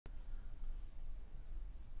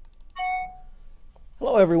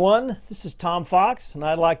Hello, everyone. This is Tom Fox, and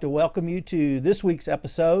I'd like to welcome you to this week's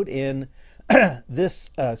episode in the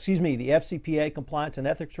FCPA Compliance and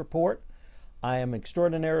Ethics Report. I am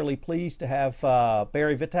extraordinarily pleased to have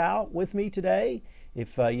Barry Vitou with me today.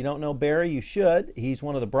 If you don't know Barry, you should. He's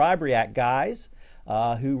one of the Bribery Act guys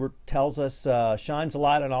who tells us, shines a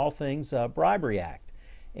light on all things Bribery Act.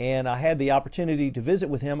 And I had the opportunity to visit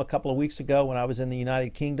with him a couple of weeks ago when I was in the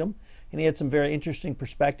United Kingdom, and he had some very interesting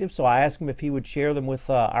perspectives, so I asked him if he would share them with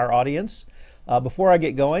our audience. Before I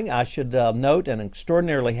get going, I should note, and I'm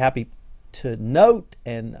extraordinarily happy to note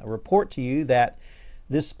and report to you that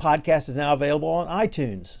this podcast is now available on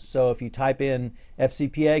iTunes. So if you type in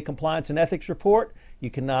FCPA Compliance and Ethics Report, you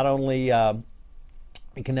can not only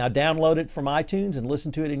you can now download it from iTunes and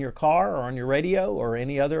listen to it in your car or on your radio or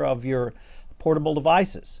any other of your portable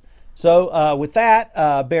devices. So with that,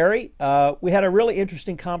 Barry, we had a really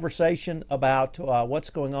interesting conversation about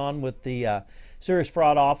what's going on with the Serious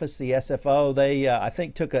Fraud Office, the SFO. They, I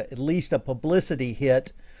think, took at least a publicity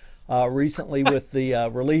hit recently with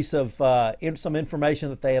the release of some information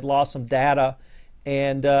that they had lost some data.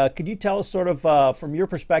 And could you tell us sort of from your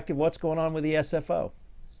perspective what's going on with the SFO?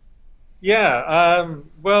 Yeah,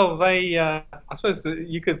 well, they, I suppose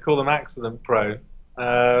you could call them accident prone.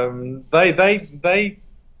 They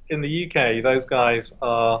in the UK, those guys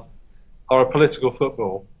are a political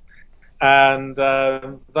football, and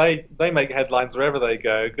they make headlines wherever they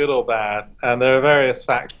go, good or bad. And there are various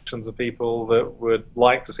factions of people that would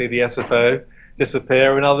like to see the SFO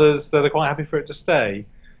disappear, and others that are quite happy for it to stay.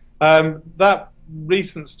 That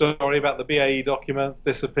recent story about the BAE documents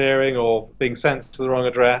disappearing or being sent to the wrong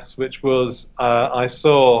address, which was I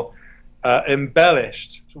saw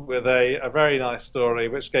embellished with a very nice story,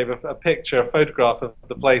 which gave a picture, a photograph of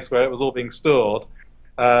the place where it was all being stored,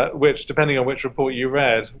 which, depending on which report you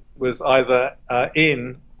read, was either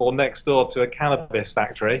in or next door to a cannabis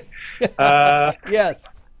factory. Yes.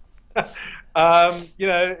 You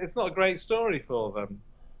know, it's not a great story for them.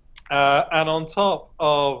 And on top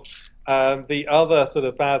of the other sort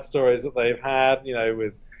of bad stories that they've had, you know,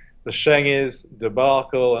 with the Schenges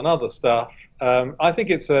debacle and other stuff, I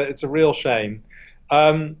think it's a real shame.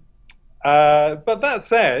 But that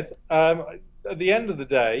said, at the end of the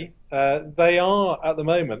day, they are at the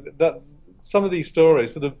moment that some of these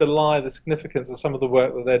stories sort of belie the significance of some of the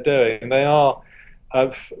work that they're doing. They are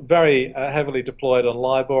very heavily deployed on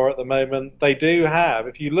LIBOR at the moment. They do have,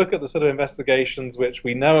 if you look at the sort of investigations which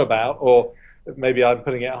we know about, or maybe I'm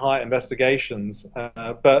putting it high, investigations,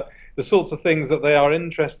 but the sorts of things that they are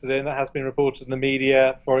interested in that has been reported in the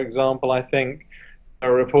media. For example, I think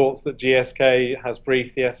there are reports that GSK has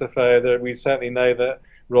briefed the SFO. That we certainly know that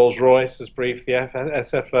Rolls-Royce has briefed the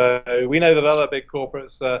SFO. We know that other big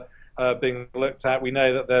corporates are being looked at. We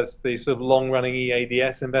know that there's the sort of long-running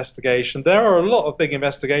EADS investigation. There are a lot of big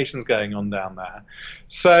investigations going on down there.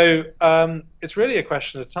 So it's really a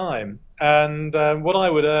question of time. And what I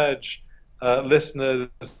would urge listeners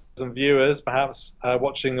and viewers, perhaps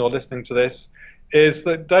watching or listening to this, is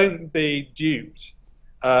that don't be duped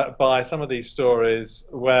by some of these stories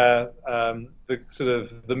where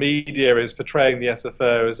the media is portraying the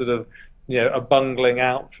SFO as sort of, you know, a bungling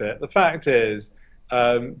outfit. The fact is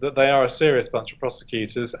that they are a serious bunch of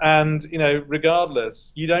prosecutors, and, you know,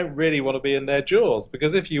 regardless, you don't really want to be in their jaws,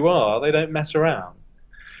 because if you are, they don't mess around.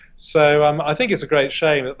 So I think it's a great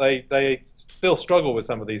shame that they still struggle with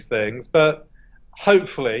some of these things, but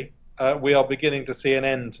hopefully we are beginning to see an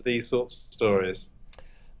end to these sorts of stories.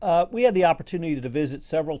 We had the opportunity to visit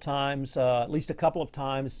several times, at least a couple of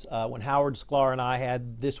times, when Howard Sklar and I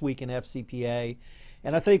had This Week in FCPA.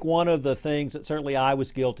 And I think one of the things that certainly I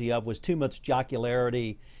was guilty of was too much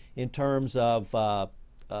jocularity in terms of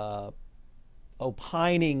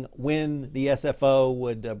opining when the SFO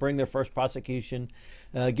would bring their first prosecution,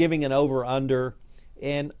 giving an over-under.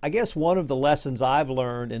 And I guess one of the lessons I've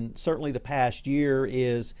learned, and certainly the past year,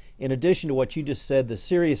 is, in addition to what you just said, the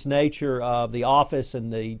serious nature of the office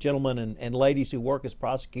and the gentlemen and ladies who work as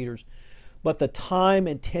prosecutors, but the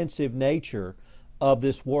time-intensive nature of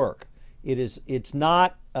this work. It's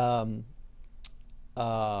not a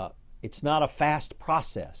fast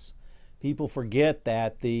process. People forget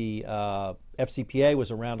that the FCPA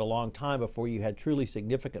was around a long time before you had truly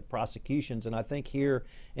significant prosecutions, and I think here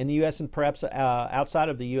in the U.S. and perhaps outside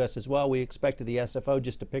of the U.S. as well, we expected the SFO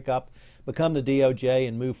just to pick up, become the DOJ,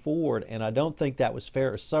 and move forward, and I don't think that was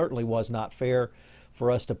fair. It certainly was not fair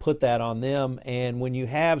for us to put that on them. And when you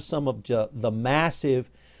have some of the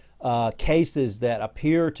massive cases that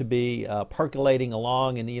appear to be percolating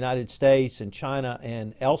along in the United States and China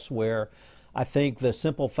and elsewhere, I think the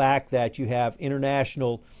simple fact that you have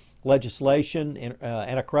international legislation,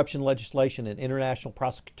 anti-corruption legislation, and international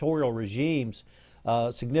prosecutorial regimes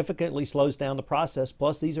significantly slows down the process.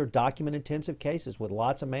 Plus, these are document-intensive cases with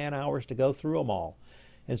lots of man-hours to go through them all.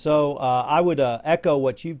 And so I would echo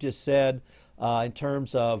what you've just said in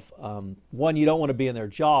terms of, one, you don't want to be in their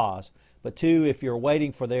jaws, but two, if you're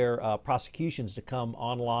waiting for their prosecutions to come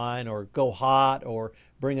online or go hot or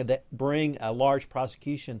bring a large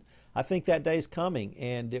prosecution, I think that day's coming,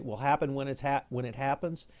 and it will happen when when it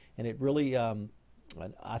happens. And it really, I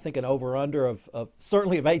think an over/under of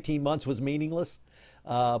certainly of 18 months was meaningless,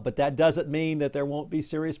 but that doesn't mean that there won't be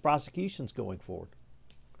serious prosecutions going forward.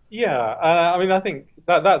 Yeah, I mean, I think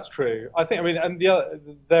that's true. I mean, and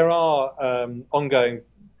there are ongoing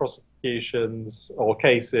prosecutions or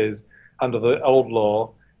cases under the old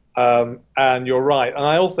law, and you're right. And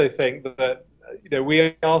I also think that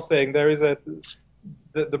we are saying there is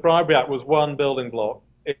the Bribery Act was one building block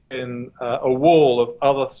in a wall of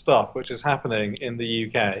other stuff which is happening in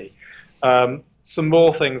the UK. Some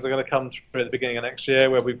more things are going to come through at the beginning of next year,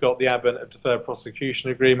 where we've got the advent of deferred prosecution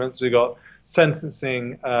agreements. We've got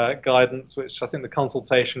sentencing guidance, which I think the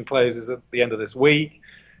consultation closes at the end of this week.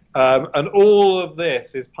 And all of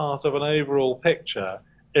this is part of an overall picture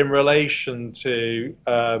in relation to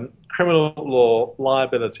criminal law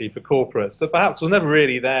liability for corporates that perhaps was never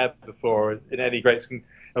really there before in any great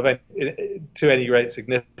to any great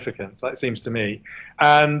significance, it seems to me.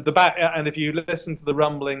 And if you listen to the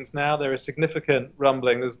rumblings now, there is significant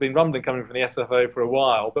rumbling. There's been rumbling coming from the SFO for a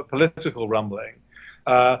while, but political rumbling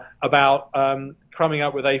about coming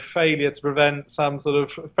up with a failure to prevent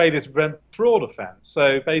fraud offence.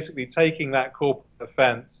 So basically taking that corporate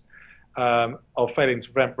offence of failing to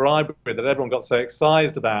prevent bribery that everyone got so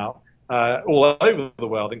excised about all over the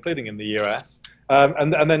world, including in the US,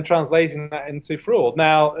 and then translating that into fraud.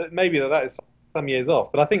 Now, maybe that is some years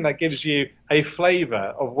off, but I think that gives you a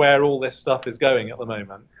flavour of where all this stuff is going at the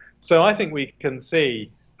moment. So I think we can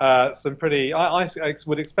see some pretty, I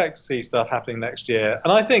would expect to see stuff happening next year.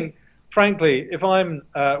 And I think, frankly, if I'm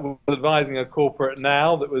advising a corporate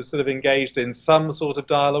now that was sort of engaged in some sort of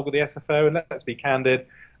dialogue with the SFO, and let's be candid,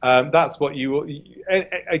 that's what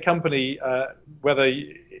a company, whether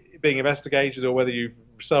being investigated or whether you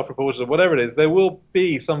self-reported or whatever it is, there will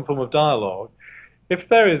be some form of dialogue. If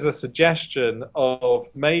there is a suggestion of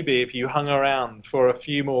maybe if you hung around for a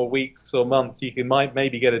few more weeks or months, you might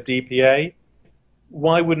maybe get a DPA,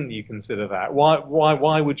 why wouldn't you consider that?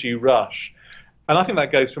 Why would you rush? And I think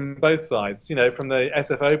that goes from both sides. From the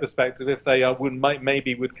SFO perspective, if they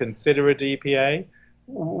maybe would consider a DPA,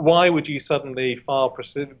 why would you suddenly file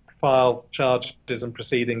charges and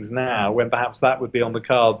proceedings now when perhaps that would be on the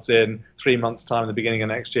cards in 3 months' time at the beginning of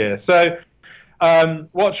next year? So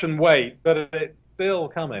watch and wait, but it's still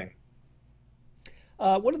coming.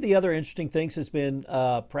 One of the other interesting things has been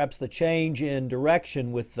perhaps the change in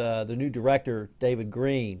direction with the new director, David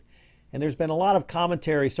Green. And there's been a lot of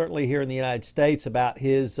commentary, certainly here in the United States, about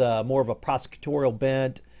his more of a prosecutorial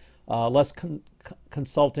bent, less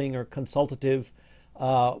consulting or consultative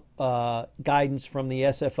guidance from the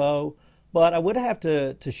SFO. But I would have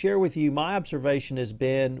to share with you my observation has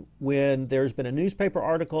been when there's been a newspaper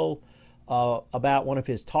article about one of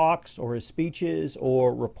his talks or his speeches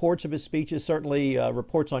or reports of his speeches, certainly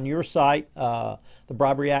reports on your site,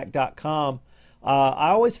 thebriberyact.com. I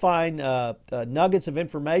always find nuggets of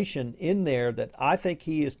information in there that I think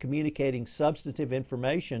he is communicating substantive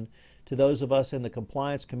information to those of us in the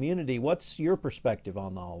compliance community. What's your perspective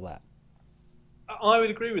on all that? I would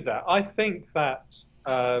agree with that. I think that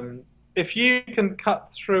if you can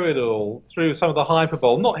cut through it all, through some of the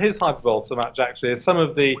hyperbole, not his hyperbole so much actually, as some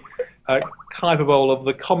of the hyperbole of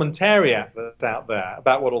the commentariat that's out there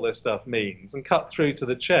about what all this stuff means, and cut through to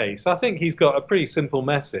the chase, I think he's got a pretty simple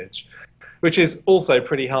message, which is also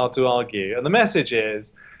pretty hard to argue. And the message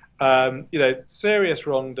is, serious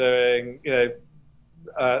wrongdoing,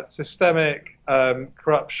 systemic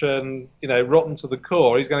corruption, rotten to the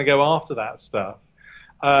core. He's going to go after that stuff.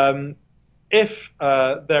 If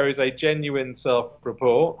there is a genuine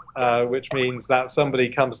self-report, which means that somebody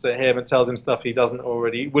comes to him and tells him stuff he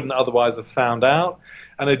wouldn't otherwise have found out,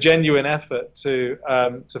 and a genuine effort to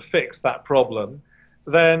fix that problem,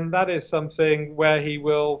 then that is something where he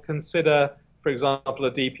will consider, for example,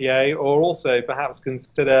 a DPA, or also perhaps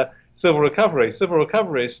consider civil recovery. Civil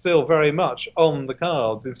recovery is still very much on the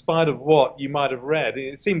cards, in spite of what you might have read.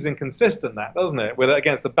 It seems inconsistent, that, doesn't it?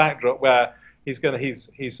 Against the backdrop where he's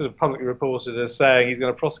sort of publicly reported as saying he's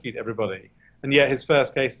going to prosecute everybody, and yet his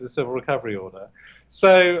first case is a civil recovery order.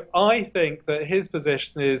 So I think that his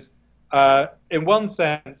position is, in one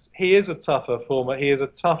sense, he is a tougher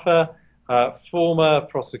former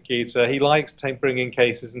prosecutor. He likes bringing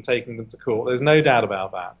cases and taking them to court. There's no doubt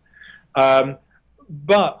about that.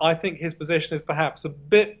 But I think his position is perhaps a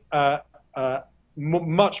bit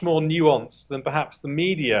much more nuanced than perhaps the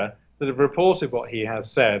media that have reported what he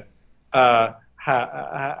has said has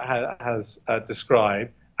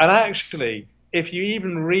described. And actually, if you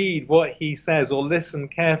even read what he says or listen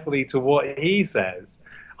carefully to what he says,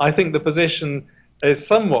 I think the position is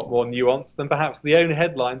somewhat more nuanced than perhaps the own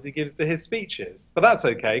headlines he gives to his speeches. But that's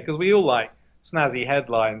okay, because we all like snazzy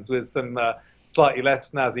headlines with some slightly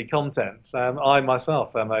less snazzy content. I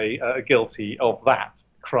myself am guilty of that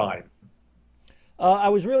crime. I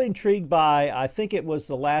was really intrigued by, I think it was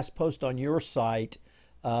the last post on your site,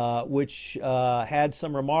 which had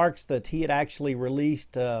some remarks that he had actually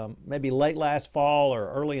released maybe late last fall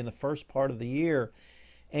or early in the first part of the year.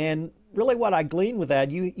 And really what I gleaned with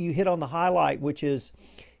that, you hit on the highlight, which is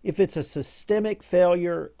if it's a systemic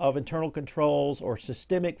failure of internal controls or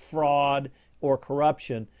systemic fraud or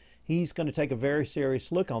corruption, he's going to take a very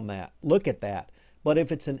serious look at that. But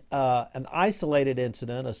if it's an isolated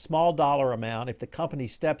incident, a small dollar amount, if the company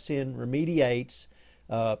steps in, remediates,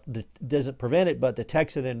 doesn't prevent it, but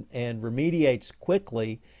detects it and remediates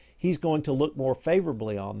quickly, he's going to look more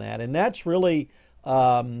favorably on that. And that's really,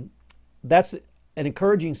 that's an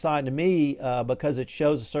encouraging sign to me because it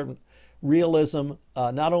shows a certain realism,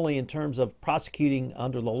 not only in terms of prosecuting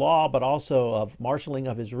under the law, but also of marshaling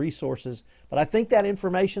of his resources. But I think that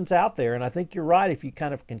information's out there, and I think you're right. If you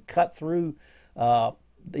kind of can cut through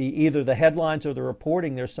either the headlines or the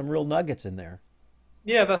reporting, there's some real nuggets in there.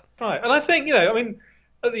 Yeah, that's right. And I think, I mean,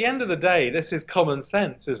 at the end of the day, this is common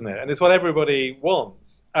sense, isn't it? And it's what everybody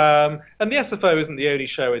wants. And the SFO isn't the only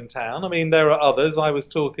show in town. I mean, there are others. I was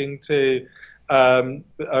talking to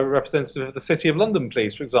a representative of the City of London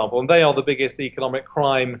Police, for example, and they are the biggest economic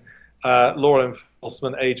crime law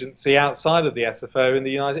enforcement agency outside of the SFO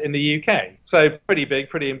in the UK. So pretty big,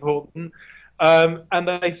 pretty important. And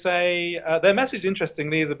they say their message,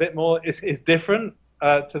 interestingly, is a bit more is different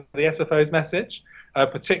to the SFO's message,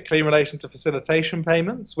 particularly in relation to facilitation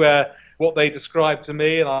payments, where what they described to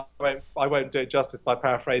me, and I won't do it justice by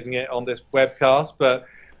paraphrasing it on this webcast, but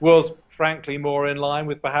was frankly more in line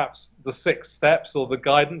with perhaps the 6 steps or the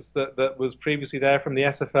guidance that was previously there from the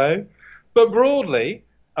SFO. But broadly,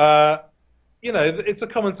 it's a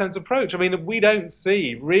common sense approach. I mean, we don't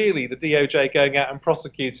see really the DOJ going out and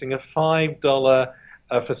prosecuting a $5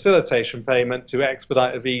 facilitation payment to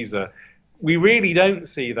expedite a visa. We really don't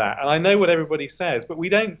see that. And I know what everybody says, but we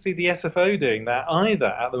don't see the SFO doing that either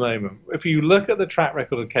at the moment. If you look at the track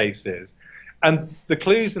record of cases, and the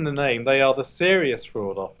clues in the name, they are the serious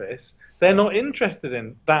fraud office, they're not interested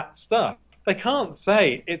in that stuff. They can't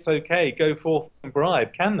say it's okay, go forth and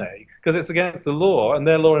bribe, can they? Because it's against the law and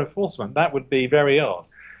their law enforcement. That would be very odd.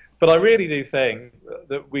 But I really do think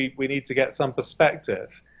that we need to get some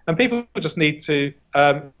perspective. And people just need to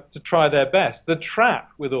try their best. The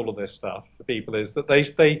trap with all of this stuff for people is that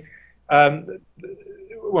they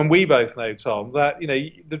when we both know, Tom, that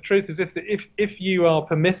the truth is if you are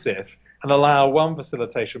permissive and allow one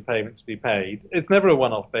facilitation payment to be paid, it's never a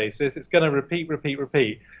one-off basis. It's going to repeat.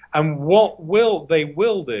 And what they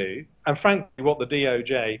will do, and frankly what the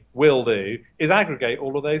DOJ will do, is aggregate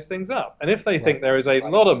all of those things up. And if they think there is a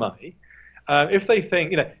lot of money, if they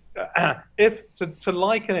think, if to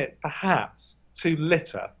liken it perhaps to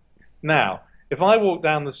litter. Now, if I walk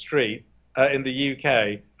down the street in the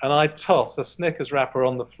UK and I toss a Snickers wrapper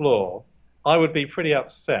on the floor, I would be pretty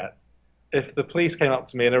upset if the police came up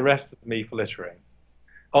to me and arrested me for littering.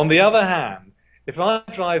 On the other hand, if I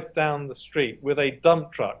drive down the street with a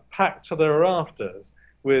dump truck packed to the rafters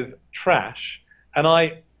with trash and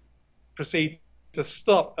I proceed to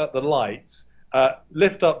stop at the lights,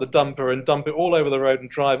 lift up the dumper and dump it all over the road and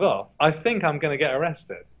drive off, I think I'm going to get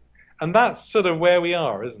arrested. And that's sort of where we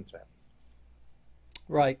are, isn't it?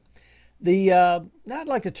 Right. Now I'd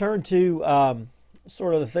like to turn to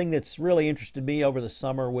sort of the thing that's really interested me over the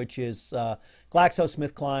summer, which is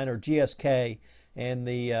GlaxoSmithKline, or GSK, and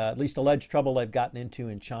the at least alleged trouble they've gotten into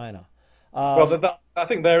in China. Well, I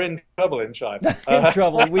think they're in trouble in China. In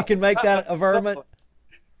trouble. We can make that averment,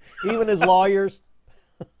 even as lawyers.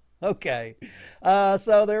 Okay.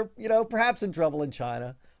 So they're, perhaps in trouble in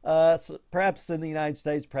China, perhaps in the United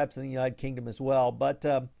States, perhaps in the United Kingdom as well. But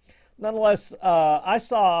nonetheless, I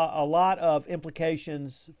saw a lot of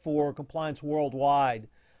implications for compliance worldwide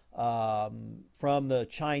from the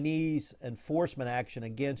Chinese enforcement action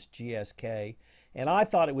against GSK. And I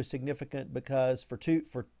thought it was significant because for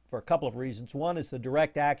a couple of reasons. One is the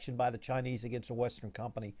direct action by the Chinese against a Western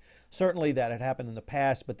company. Certainly that had happened in the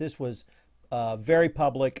past, but this was very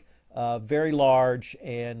public, very large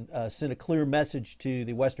and sent a clear message to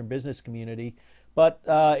the Western business community. But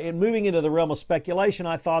in moving into the realm of speculation,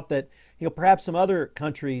 I thought that perhaps some other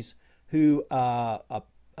countries who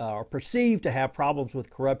are perceived to have problems with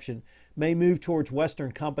corruption may move towards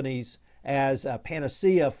Western companies as a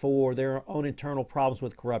panacea for their own internal problems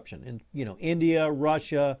with corruption. And India,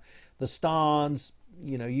 Russia, the Stans,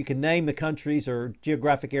 you can name the countries or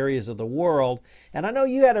geographic areas of the world. And I know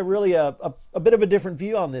you had a bit of a different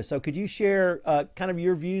view on this. So could you share kind of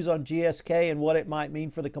your views on GSK and what it might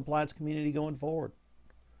mean for the compliance community going forward?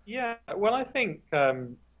 Yeah, well, I think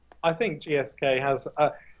GSK has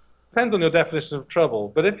depends on your definition of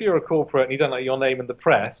trouble. But if you're a corporate and you don't like your name in the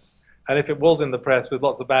press, and if it was in the press with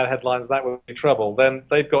lots of bad headlines, that would be trouble. Then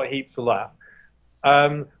they've got heaps of that.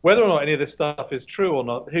 Whether or not any of this stuff is true or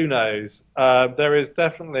not, who knows? There is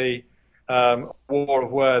definitely war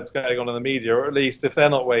of words going on in the media, or at least if they're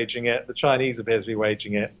not waging it, the Chinese appear to be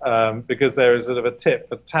waging it, because there is sort of a tit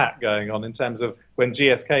for tat going on in terms of when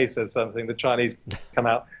GSK says something, the Chinese come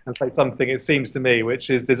out and say something, it seems to me, which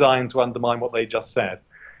is designed to undermine what they just said.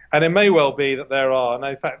 And it may well be that there are, and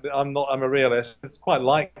in fact, I'm a realist, it's quite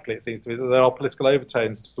likely, it seems to me, that there are political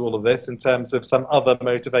overtones to all of this in terms of some other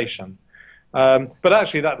motivation. But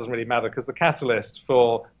actually, that doesn't really matter, because the catalyst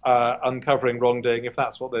for uncovering wrongdoing, if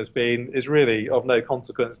that's what there's been, is really of no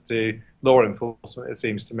consequence to law enforcement, it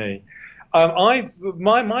seems to me. My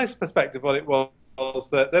perspective on it was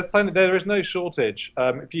that there is no shortage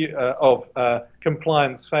of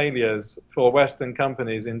compliance failures for Western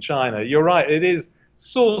companies in China. You're right, it is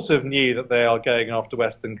sort of new that they are going after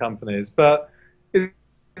Western companies, but is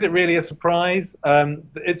it really a surprise?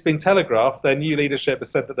 It's been telegraphed. Their new leadership has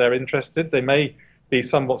said that they're interested. They may be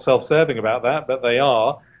somewhat self-serving about that, but they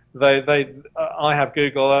are. I have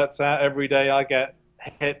Google alerts out every day. I get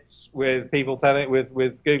hits with people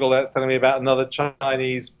with Google alerts telling me about another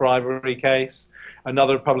Chinese bribery case,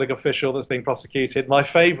 another public official that's being prosecuted. My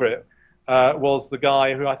favorite was the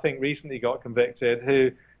guy who I think recently got convicted, who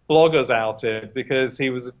bloggers outed because he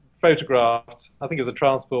was photographed, I think he was a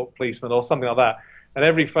transport policeman or something like that, and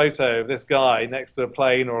every photo of this guy next to a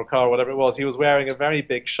plane or a car or whatever it was, he was wearing a very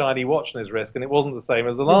big shiny watch on his wrist, and it wasn't the same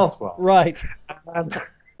as the last one. Right.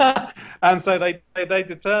 And so they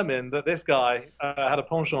determined that this guy had a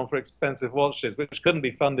penchant for expensive watches, which couldn't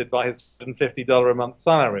be funded by his $150 a month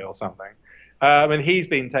salary or something. And he's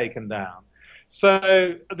been taken down.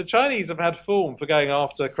 So the Chinese have had form for going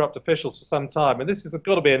after corrupt officials for some time, and this has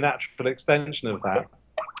got to be a natural extension of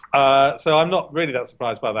that. So I'm not really that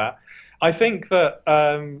surprised by that. I think that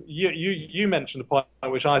you mentioned a point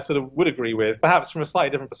which I sort of would agree with, perhaps from a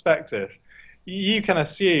slightly different perspective. You can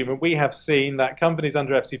assume, and we have seen, that companies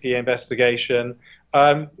under FCPA investigation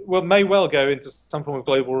may well go into some form of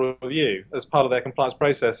global review as part of their compliance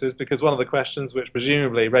processes, because one of the questions which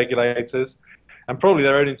presumably regulators and probably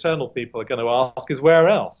their own internal people are going to ask is, where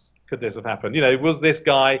else could this have happened? Was this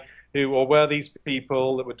guy or were these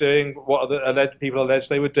people that were doing what the alleged people alleged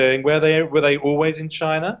they were doing, were they always in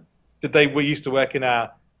China? Were used to work in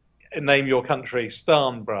our name your country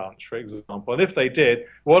Stan branch, for example? And if they did,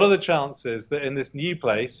 what are the chances that in this new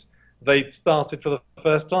place they started for the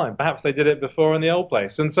first time? Perhaps they did it before in the old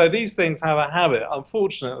place. And so these things have a habit,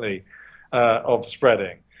 unfortunately, of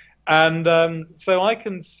spreading. And so I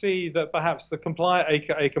can see that perhaps a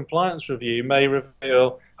compliance review may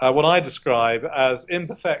reveal what I describe as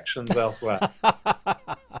imperfections elsewhere.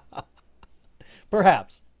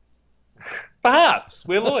 Perhaps. Perhaps.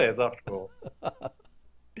 We're lawyers, after all.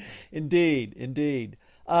 Indeed, indeed.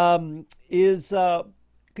 Could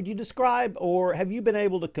you describe, or have you been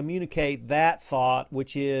able to communicate that thought,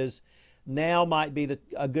 which is now might be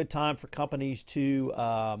a good time for companies to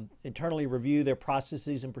internally review their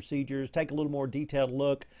processes and procedures, take a little more detailed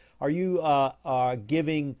look? Are you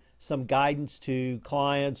giving some guidance to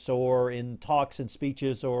clients, or in talks and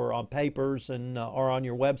speeches, or on papers and or on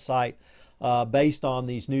your website based on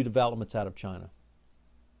these new developments out of China?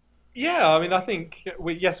 Yeah, I mean, I think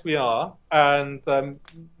yes, we are, and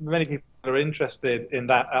many people are interested in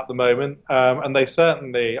that at the moment, and they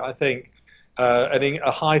certainly, I think,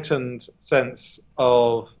 a heightened sense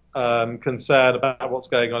of concern about what's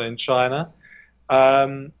going on in China.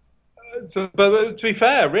 But to be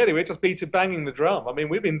fair, really, we're just banging the drum. I mean,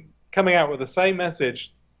 we've been coming out with the same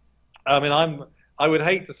message. I mean, I would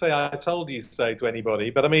hate to say I told you so to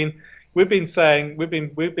anybody, but I mean, we've been selling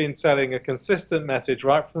a consistent message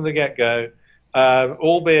right from the get-go,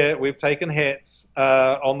 albeit we've taken hits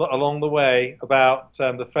along the way about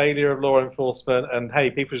the failure of law enforcement, and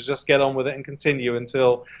hey, people should just get on with it and continue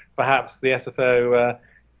until perhaps the SFO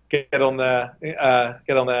get on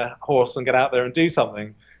their horse and get out there and do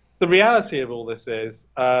something. the reality of all this is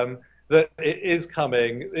that it is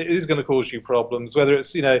coming. It is going to cause you problems. Whether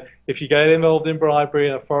it's, if you get involved in bribery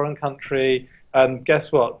in a foreign country, and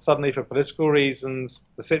guess what? Suddenly, for political reasons,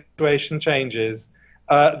 the situation changes.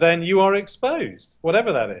 Then you are exposed,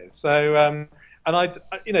 whatever that is. So, and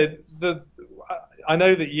I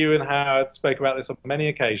know that you and Howard spoke about this on many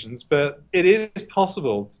occasions, but it is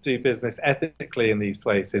possible to do business ethically in these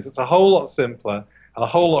places. It's a whole lot simpler and a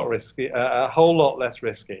whole lot less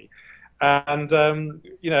risky. And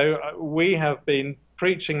we have been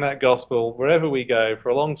preaching that gospel wherever we go for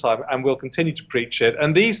a long time, and we'll continue to preach it.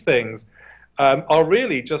 And these things are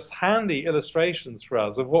really just handy illustrations for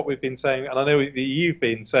us of what we've been saying, and I know that you've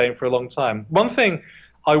been saying for a long time. One thing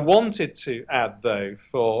I wanted to add, though,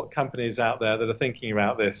 for companies out there that are thinking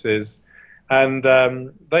about this is, and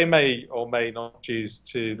they may or may not choose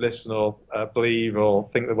to listen or believe or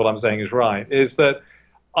think that what I'm saying is right, is that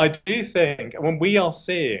I do think when we are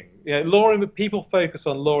seeing, people focus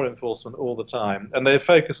on law enforcement all the time, and they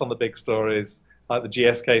focus on the big stories like the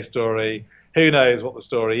GSK story. Who knows what the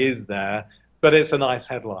story is there, but it's a nice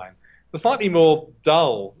headline. The slightly more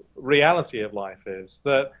dull reality of life is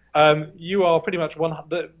that you are pretty much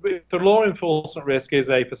the law enforcement risk is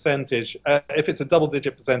a percentage. If it's a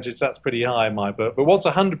double-digit percentage, that's pretty high in my book. But what's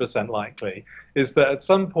 100% likely is that at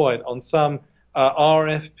some point on some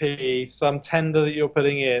RFP, some tender that you're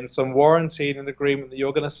putting in, some warranty and an agreement that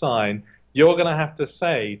you're going to sign, you're going to have to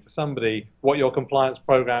say to somebody what your compliance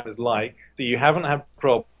program is like, that you haven't had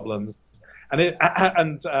problems,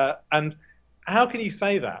 and how can you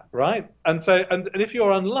say that, right? And so, and if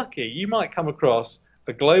you're unlucky, you might come across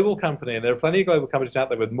a global company, and there are plenty of global companies out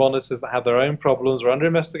there with monitors that have their own problems or under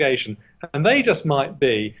investigation, and they just might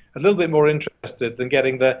be a little bit more interested than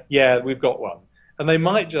getting we've got one. And they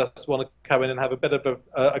might just want to come in and have a bit of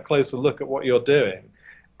a closer look at what you're doing.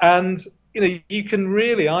 And you can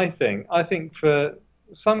really, I think for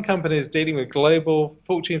some companies dealing with global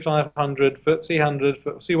Fortune 500, FTSE 100,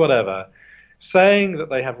 FTSE whatever, saying that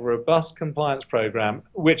they have a robust compliance program,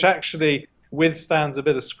 which actually withstands a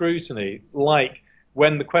bit of scrutiny, like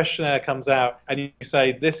when the questionnaire comes out and you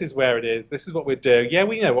say, this is where it is, this is what we're doing. Yeah,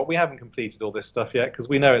 we know what, we haven't completed all this stuff yet because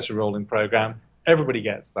we know it's a rolling program. Everybody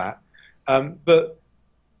gets that. But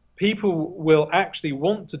people will actually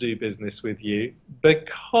want to do business with you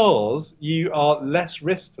because you are less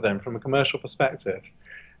risk to them from a commercial perspective.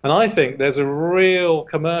 And I think there's a real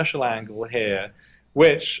commercial angle here,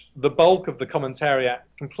 which the bulk of the commentariat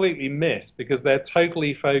completely miss because they're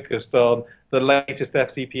totally focused on the latest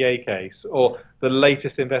FCPA case or the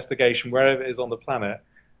latest investigation wherever it is on the planet.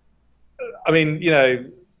 I mean,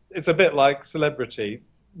 it's a bit like celebrity.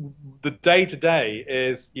 The day-to-day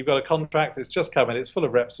is you've got a contract that's just come in, it's full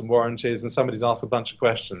of reps and warranties, and somebody's asked a bunch of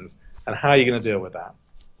questions. And how are you going to deal with that?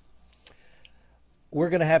 We're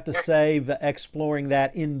going to have to save exploring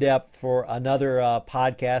that in depth for another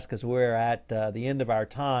podcast because we're at the end of our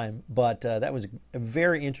time. But that was a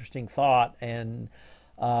very interesting thought, and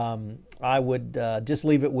I would just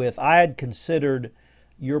leave it with, I had considered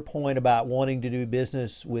your point about wanting to do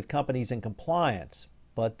business with companies in compliance.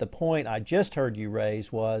 But the point I just heard you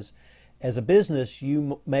raise was, as a business,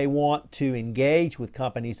 you may want to engage with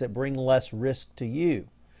companies that bring less risk to you.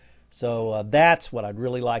 So that's what I'd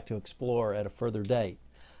really like to explore at a further date.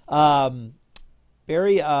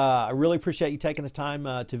 Barry, I really appreciate you taking the time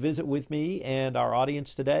to visit with me and our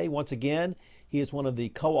audience today. Once again, he is one of the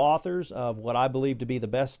co-authors of what I believe to be the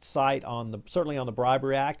best site certainly on the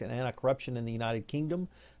Bribery Act and anti-corruption in the United Kingdom,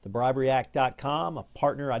 thebriberyact.com, a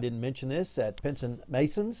partner, I didn't mention this, at Pinson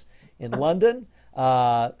Masons in London.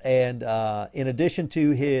 And in addition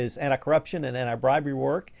to his anti-corruption and anti-bribery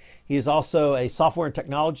work, he is also a software and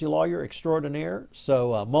technology lawyer extraordinaire.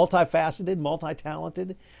 So multifaceted,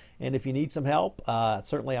 multi-talented, and if you need some help,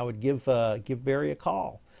 certainly I would give Barry a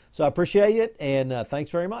call. So I appreciate it, and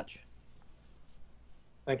thanks very much.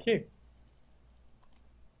 Thank you.